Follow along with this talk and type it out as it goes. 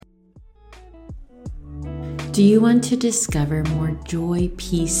Do you want to discover more joy,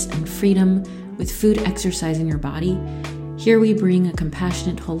 peace, and freedom with food, exercise, and your body? Here we bring a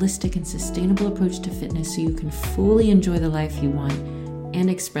compassionate, holistic, and sustainable approach to fitness so you can fully enjoy the life you want and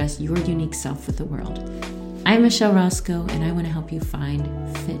express your unique self with the world. I'm Michelle Roscoe, and I want to help you find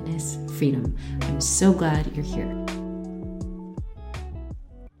fitness freedom. I'm so glad you're here.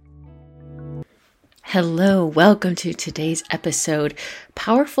 Hello, welcome to today's episode.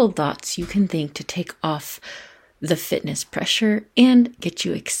 Powerful thoughts you can think to take off the fitness pressure and get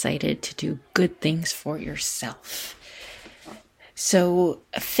you excited to do good things for yourself. So,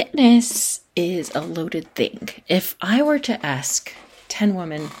 fitness is a loaded thing. If I were to ask 10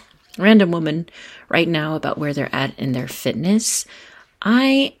 women, random women right now about where they're at in their fitness,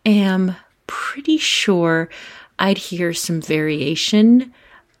 I am pretty sure I'd hear some variation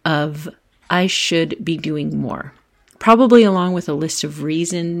of I should be doing more. Probably along with a list of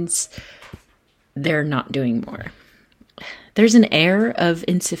reasons they're not doing more. There's an air of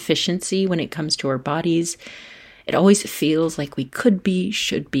insufficiency when it comes to our bodies. It always feels like we could be,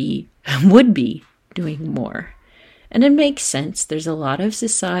 should be, would be doing more. And it makes sense. There's a lot of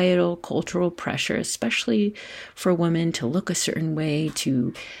societal, cultural pressure, especially for women to look a certain way,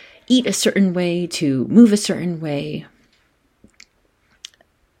 to eat a certain way, to move a certain way,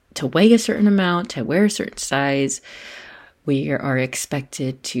 to weigh a certain amount, to wear a certain size. We are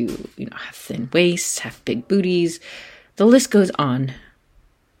expected to, have thin waists, have big booties. The list goes on.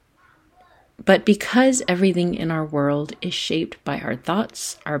 But because everything in our world is shaped by our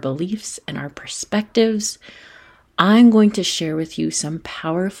thoughts, our beliefs, and our perspectives, I'm going to share with you some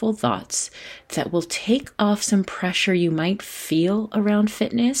powerful thoughts that will take off some pressure you might feel around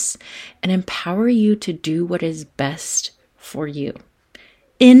fitness and empower you to do what is best for you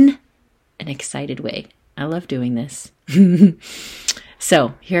in an excited way. I love doing this.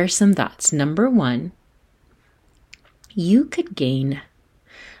 So here are some thoughts. Number 1, you could gain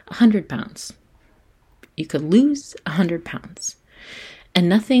 100 pounds. You could lose 100 pounds. And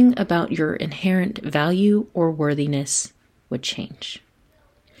nothing about your inherent value or worthiness would change.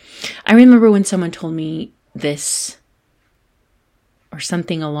 I remember when someone told me this or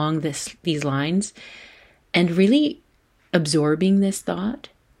something along these lines, and really absorbing this thought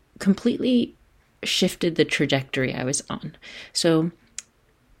completely shifted the trajectory I was on. So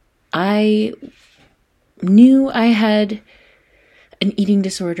I knew I had an eating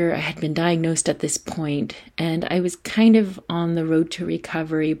disorder. I had been diagnosed at this point, and I was kind of on the road to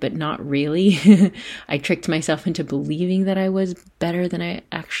recovery, but not really. I tricked myself into believing that I was better than I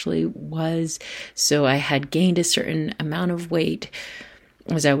actually was. So I had gained a certain amount of weight,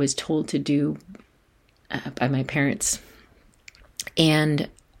 as I was told to do by my parents. And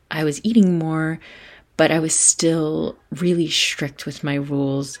I was eating more, but I was still really strict with my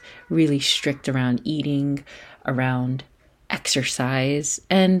rules, really strict around eating, around exercise.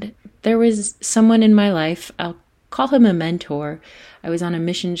 And there was someone in my life, I'll call him a mentor. I was on a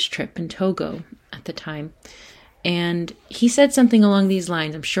missions trip in Togo at the time. And he said something along these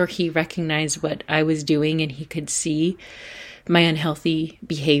lines. I'm sure he recognized what I was doing and he could see my unhealthy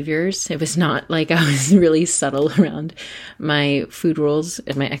behaviors. It was not like I was really subtle around my food rules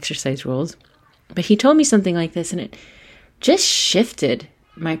and my exercise rules. But he told me something like this, and it just shifted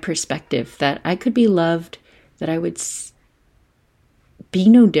my perspective that I could be loved, that I would be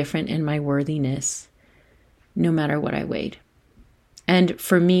no different in my worthiness, no matter what I weighed. And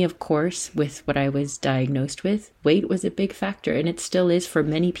for me, of course, with what I was diagnosed with, weight was a big factor, and it still is for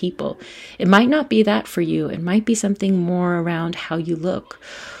many people. It might not be that for you. It might be something more around how you look,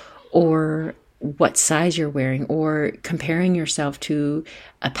 or what size you're wearing, or comparing yourself to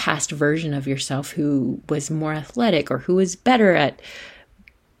a past version of yourself who was more athletic, or who was better at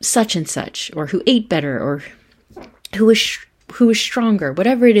such and such, or who ate better, or who was stronger.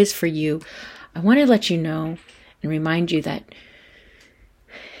 Whatever it is for you, I want to let you know and remind you that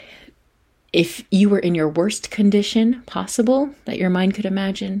if you were in your worst condition possible that your mind could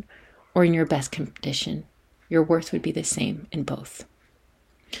imagine, or in your best condition, your worth would be the same in both.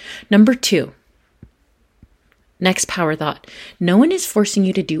 Number 2, next power thought. No one is forcing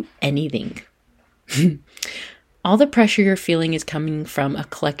you to do anything. All the pressure you're feeling is coming from a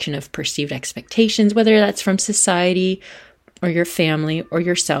collection of perceived expectations, whether that's from society or your family or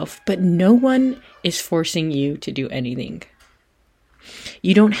yourself, but no one is forcing you to do anything.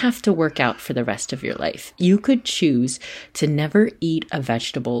 You don't have to work out for the rest of your life. You could choose to never eat a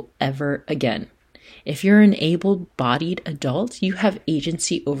vegetable ever again. If you're an able-bodied adult, you have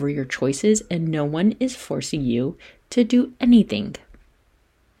agency over your choices, and no one is forcing you to do anything.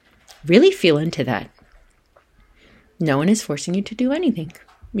 Really feel into that. No one is forcing you to do anything.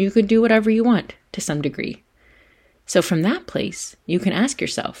 You could do whatever you want to some degree. So from that place, you can ask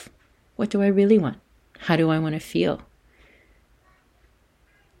yourself, what do I really want? How do I want to feel?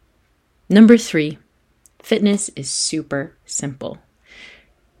 Number 3, fitness is super simple.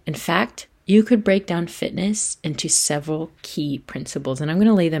 In fact, you could break down fitness into several key principles, and I'm going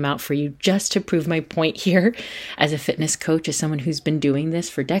to lay them out for you just to prove my point here as a fitness coach, as someone who's been doing this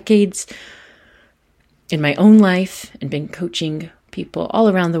for decades in my own life and been coaching people all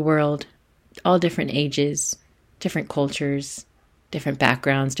around the world, all different ages, different cultures, different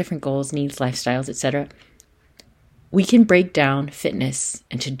backgrounds, different goals, needs, lifestyles, etc. We can break down fitness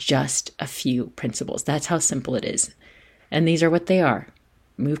into just a few principles. That's how simple it is. And these are what they are.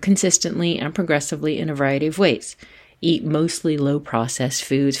 Move consistently and progressively in a variety of ways. Eat mostly low-processed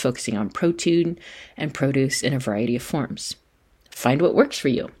foods, focusing on protein and produce in a variety of forms. Find what works for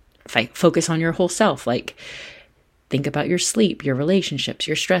you. Focus on your whole self, like think about your sleep, your relationships,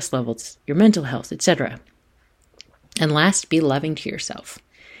 your stress levels, your mental health, etc. And last, be loving to yourself.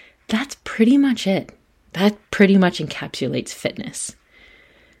 That's pretty much it. That pretty much encapsulates fitness.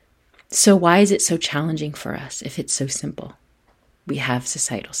 So why is it so challenging for us if it's so simple? We have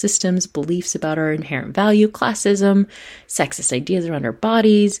societal systems, beliefs about our inherent value, classism, sexist ideas around our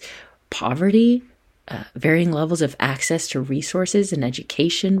bodies, poverty, varying levels of access to resources and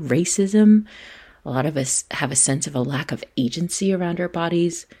education, racism. A lot of us have a sense of a lack of agency around our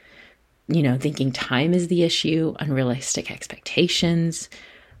bodies, thinking time is the issue, unrealistic expectations.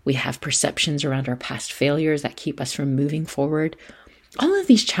 We have perceptions around our past failures that keep us from moving forward. All of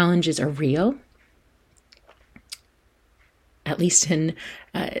these challenges are real. At least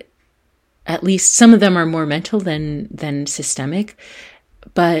some of them are more mental than systemic,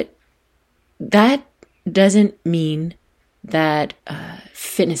 but that doesn't mean that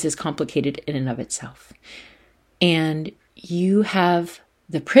fitness is complicated in and of itself. And you have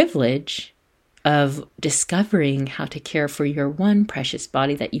the privilege of discovering how to care for your one precious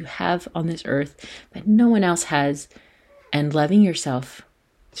body that you have on this earth that no one else has, and loving yourself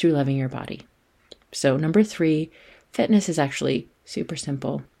through loving your body. So number 3, fitness is actually super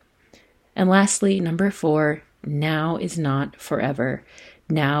simple. And lastly, number 4, now is not forever.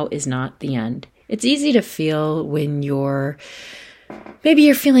 Now is not the end. It's easy to feel when maybe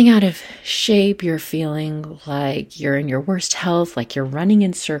you're feeling out of shape, you're feeling like you're in your worst health, like you're running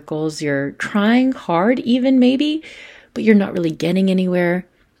in circles, you're trying hard even maybe, but you're not really getting anywhere.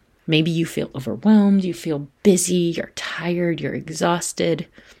 Maybe you feel overwhelmed, you feel busy, you're tired, you're exhausted.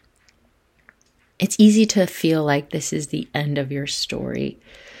 It's easy to feel like this is the end of your story.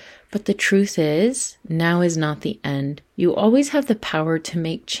 But the truth is, now is not the end. You always have the power to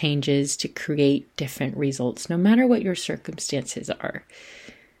make changes to create different results, no matter what your circumstances are.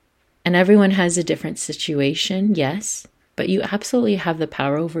 And everyone has a different situation, yes, but you absolutely have the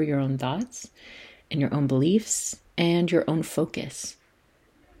power over your own thoughts and your own beliefs and your own focus.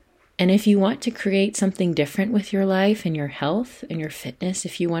 And if you want to create something different with your life and your health and your fitness,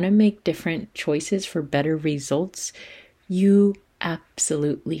 if you want to make different choices for better results, you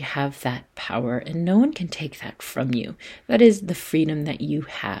absolutely have that power, and no one can take that from you. That is the freedom that you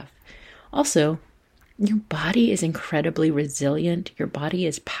have. Also, your body is incredibly resilient. Your body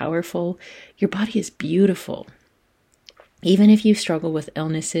is powerful. Your body is beautiful. Even if you struggle with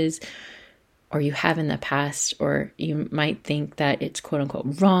illnesses, or you have in the past, or you might think that it's quote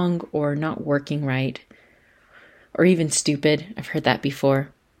unquote wrong or not working right, or even stupid. I've heard that before.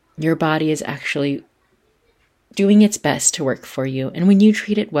 Your body is actually doing its best to work for you. And when you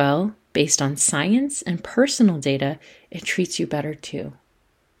treat it well, based on science and personal data, it treats you better too.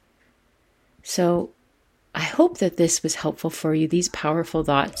 So I hope that this was helpful for you, these powerful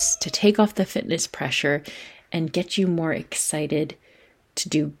thoughts to take off the fitness pressure and get you more excited to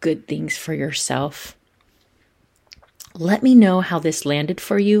do good things for yourself. Let me know how this landed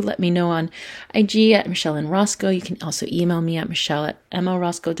for you. Let me know on IG at Michelle and Roscoe. You can also email me at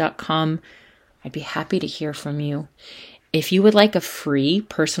michelle@mlroscoe.com. I'd be happy to hear from you. If you would like a free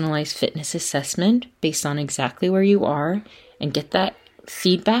personalized fitness assessment based on exactly where you are and get that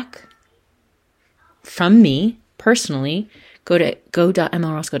feedback from me personally, go to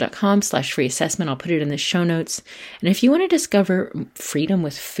go.mlroscoe.com/free assessment. I'll put it in the show notes. And if you want to discover freedom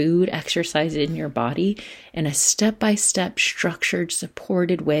with food, exercise in your body in a step-by-step, structured,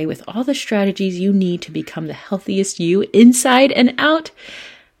 supported way with all the strategies you need to become the healthiest you inside and out,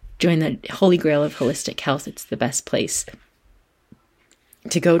 join the Holy Grail of Holistic Health. It's the best place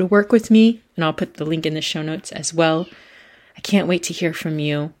to go to work with me, and I'll put the link in the show notes as well. I can't wait to hear from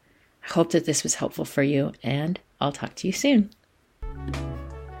you. I hope that this was helpful for you, and I'll talk to you soon.